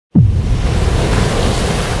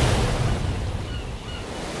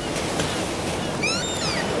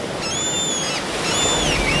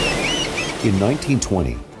In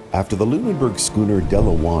 1920, after the Lunenburg schooner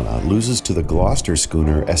Delawana loses to the Gloucester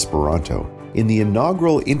schooner Esperanto in the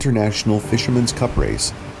inaugural International Fishermen's Cup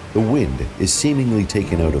race, the wind is seemingly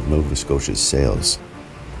taken out of Nova Scotia's sails.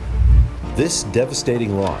 This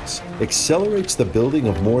devastating loss accelerates the building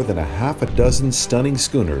of more than a half a dozen stunning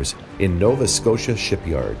schooners in Nova Scotia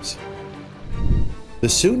shipyards. The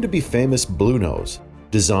soon-to-be famous Bluenose,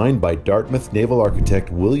 designed by Dartmouth naval architect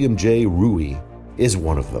William J. Ruey, is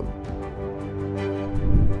one of them.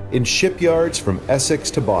 In shipyards from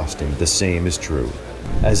Essex to Boston, the same is true,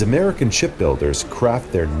 as American shipbuilders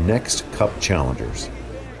craft their next Cup challengers.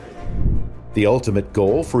 The ultimate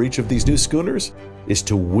goal for each of these new schooners is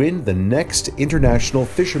to win the next International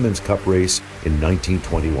Fishermen's Cup race in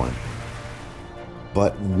 1921.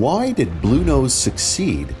 But why did Bluenose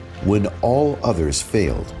succeed when all others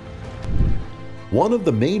failed? One of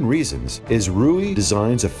the main reasons is Ruey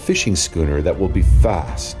designs a fishing schooner that will be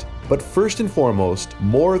fast, but first and foremost,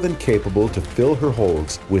 more than capable to fill her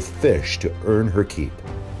holds with fish to earn her keep.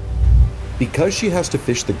 Because she has to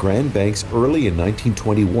fish the Grand Banks early in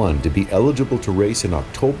 1921 to be eligible to race in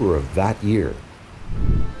October of that year,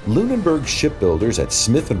 Lunenburg shipbuilders at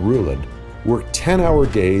Smith & Ruland work 10-hour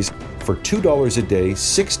days for $2 a day,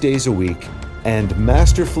 6 days a week, and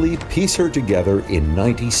masterfully piece her together in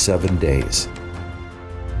 97 days.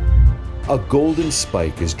 A golden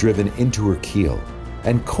spike is driven into her keel,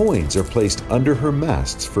 and coins are placed under her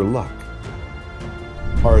masts for luck.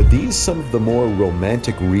 Are these some of the more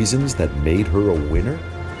romantic reasons that made her a winner?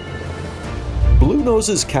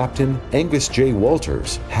 Bluenose's captain, Angus J.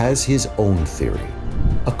 Walters, has his own theory.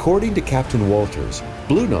 According to Captain Walters,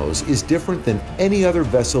 Bluenose is different than any other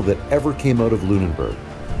vessel that ever came out of Lunenburg.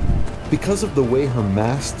 Because of the way her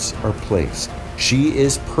masts are placed, she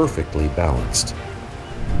is perfectly balanced.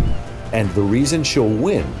 And the reason she'll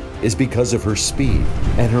win is because of her speed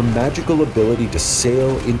and her magical ability to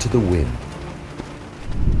sail into the wind.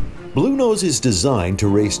 Bluenose is designed to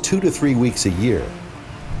race 2 to 3 weeks a year,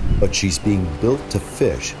 but she's being built to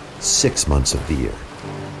fish 6 months of the year.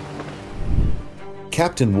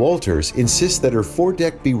 Captain Walters insists that her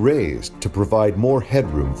foredeck be raised to provide more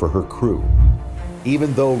headroom for her crew.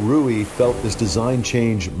 Even though Ruey felt this design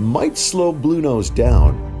change might slow Bluenose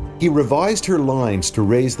down, he revised her lines to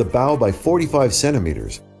raise the bow by 45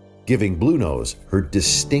 centimeters, giving Bluenose her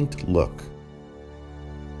distinct look.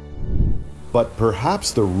 But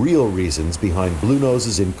perhaps the real reasons behind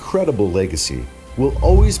Bluenose's incredible legacy will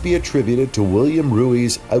always be attributed to William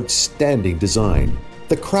Ruey's outstanding design,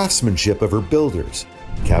 the craftsmanship of her builders,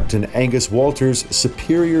 Captain Angus Walters'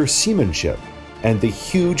 superior seamanship, and the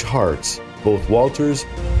huge hearts both Walters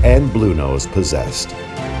and Bluenose possessed.